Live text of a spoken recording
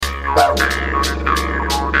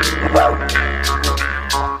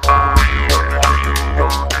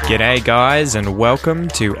G'day guys and welcome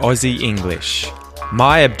to Aussie English.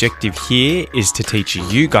 My objective here is to teach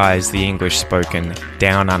you guys the English spoken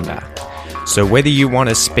down under. So whether you want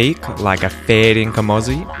to speak like a fair dinkum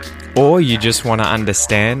Aussie or you just want to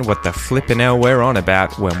understand what the flippin' hell we're on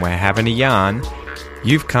about when we're having a yarn,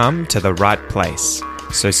 you've come to the right place.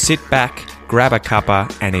 So sit back, grab a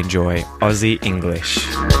cuppa and enjoy Aussie English.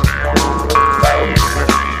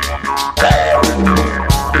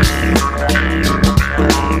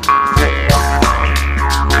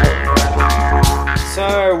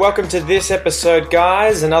 So, welcome to this episode,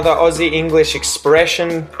 guys. Another Aussie English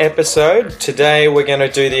expression episode. Today we're going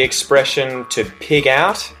to do the expression to pig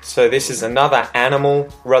out. So this is another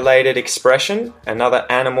animal-related expression, another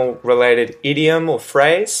animal-related idiom or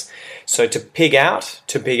phrase. So to pig out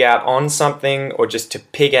on something, or just to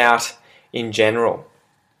pig out in general.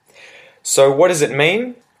 So what does it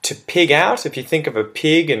mean? To pig out, if you think of a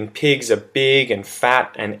pig, and pigs are big and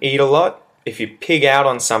fat and eat a lot, if you pig out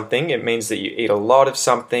on something, it means that you eat a lot of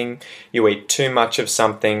something, you eat too much of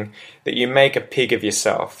something, that you make a pig of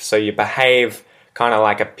yourself. So you behave kind of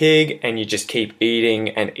like a pig and you just keep eating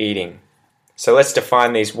and eating. So let's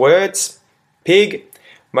define these words. Pig,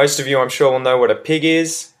 most of you I'm sure will know what a pig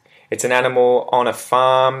is. It's an animal on a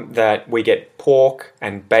farm that we get pork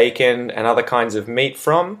and bacon and other kinds of meat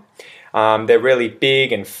from. They're really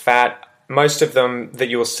big and fat. Most of them that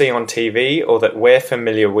you'll see on TV or that we're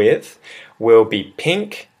familiar with will be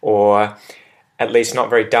pink or at least not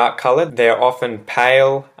very dark coloured. They're often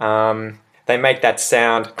pale. They make that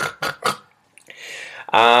sound.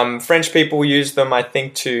 French people use them, I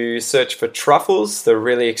think, to search for truffles, the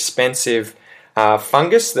really expensive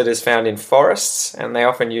fungus that is found in forests, and they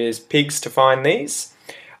often use pigs to find these.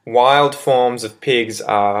 Wild forms of pigs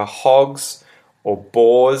are hogs or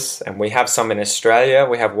boars, and we have some in Australia.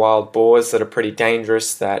 We have wild boars that are pretty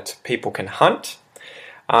dangerous that people can hunt.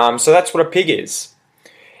 So that's what a pig is.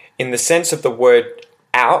 In the sense of the word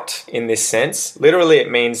out, in this sense, literally it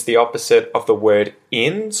means the opposite of the word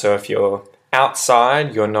in. So if you're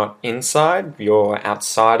outside, you're not inside. You're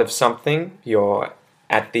outside of something. You're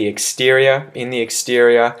at the exterior, in the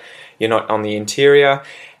exterior. You're not on the interior.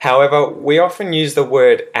 However, we often use the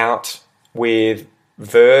word out with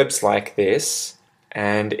verbs like this,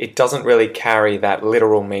 and it doesn't really carry that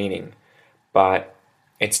literal meaning. But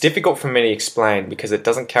it's difficult for me to explain because it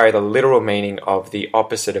doesn't carry the literal meaning of the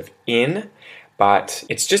opposite of in, but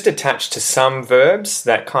it's just attached to some verbs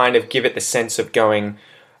that kind of give it the sense of going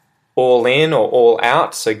all in or all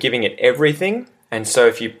out, so giving it everything. And so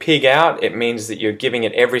if you pig out, it means that you're giving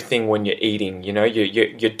it everything when you're eating. You know,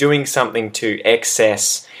 you're doing something to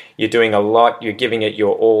excess, you're doing a lot, you're giving it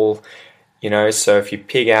your all. You know, so if you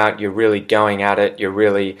pig out, you're really going at it, you're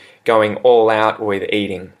really going all out with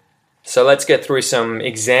eating. So let's get through some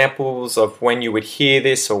examples of when you would hear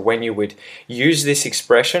this or when you would use this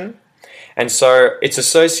expression. And so it's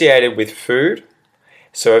associated with food.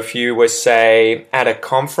 So if you were, say, at a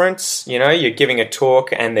conference, you know, you're giving a talk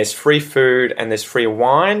and there's free food and there's free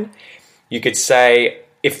wine, you could say,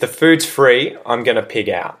 if the food's free, I'm going to pig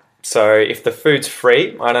out. So if the food's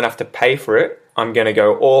free, I don't have to pay for it, I'm going to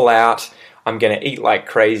go all out. I'm going to eat like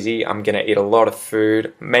crazy, I'm going to eat a lot of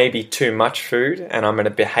food, maybe too much food, and I'm going to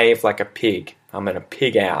behave like a pig. I'm going to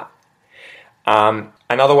pig out.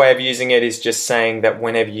 Another way of using it is just saying that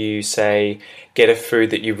whenever you, say, get a food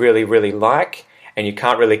that you really, really like, and you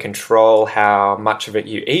can't really control how much of it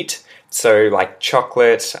you eat, so like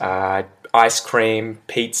chocolate, ice cream,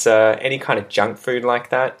 pizza, any kind of junk food like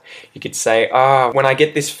that, you could say, when I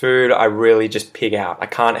get this food, I really just pig out. I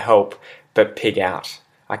can't help but pig out.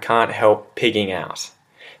 I can't help pigging out.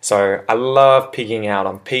 So I love pigging out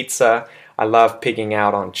on pizza. I love pigging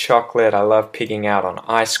out on chocolate. I love pigging out on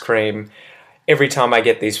ice cream. Every time I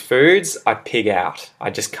get these foods, I pig out.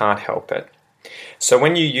 I just can't help it. So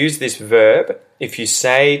when you use this verb, if you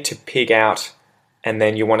say to pig out and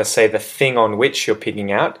then you want to say the thing on which you're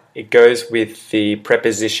pigging out, it goes with the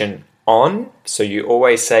preposition on. So you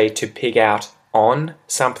always say to pig out on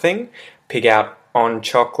something, pig out on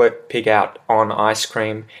chocolate, pig out on ice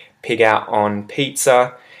cream, pig out on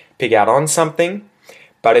pizza, pig out on something.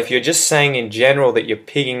 But if you're just saying in general that you're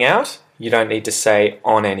pigging out, you don't need to say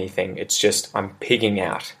on anything. It's just I'm pigging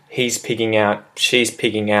out. He's pigging out, she's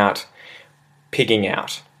pigging out, pigging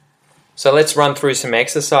out. So let's run through some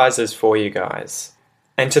exercises for you guys.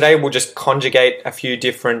 And today we'll just conjugate a few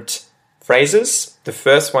different phrases. The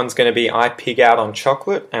first one's going to be I pig out on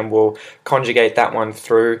chocolate, and we'll conjugate that one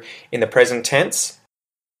through in the present tense.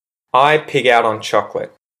 I pig out on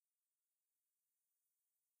chocolate.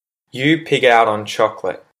 You pig out on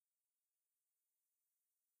chocolate.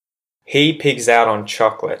 He pigs out on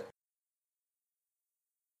chocolate.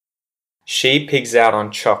 She pigs out on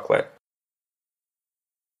chocolate.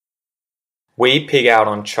 We pig out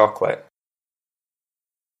on chocolate.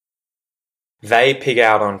 They pig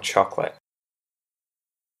out on chocolate.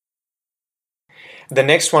 The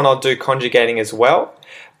next one I'll do conjugating as well,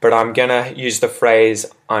 but I'm going to use the phrase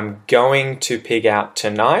I'm going to pig out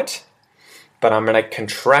tonight, but I'm going to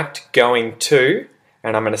contract going to,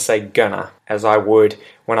 and I'm going to say gonna, as I would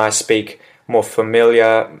when I speak more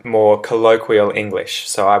familiar, more colloquial English.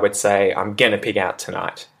 So I would say I'm going to pig out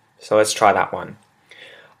tonight. So let's try that one.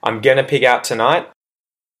 I'm going to pig out tonight.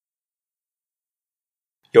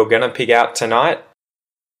 You're going to pig out tonight.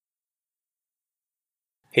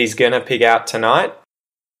 He's going to pig out tonight.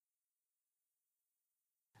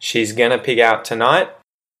 She's going to pig out tonight.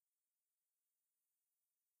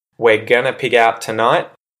 We're going to pig out tonight.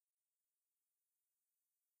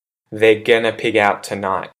 They're going to pig out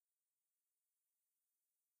tonight.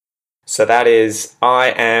 So that is, I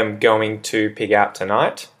am going to pig out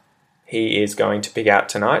tonight. He is going to pig out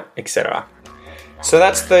tonight, etc. So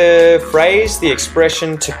that's the phrase, the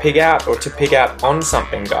expression to pig out or to pig out on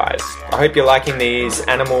something, guys. I hope you're liking these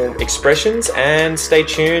animal expressions and stay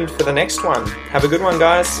tuned for the next one. Have a good one,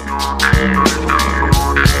 guys.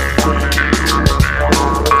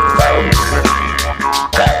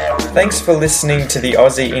 Thanks for listening to the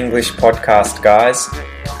Aussie English podcast, guys.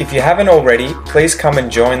 If you haven't already, please come and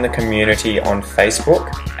join the community on Facebook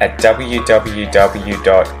at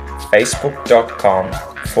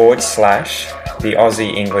www.facebook.com/The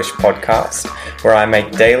Aussie English Podcast, where I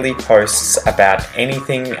make daily posts about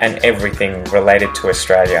anything and everything related to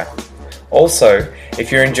Australia. Also,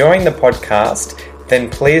 if you're enjoying the podcast, then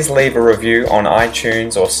please leave a review on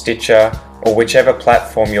iTunes or Stitcher or whichever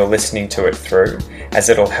platform you're listening to it through, as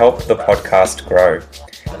it'll help the podcast grow.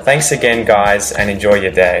 Thanks again, guys, and enjoy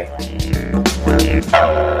your day.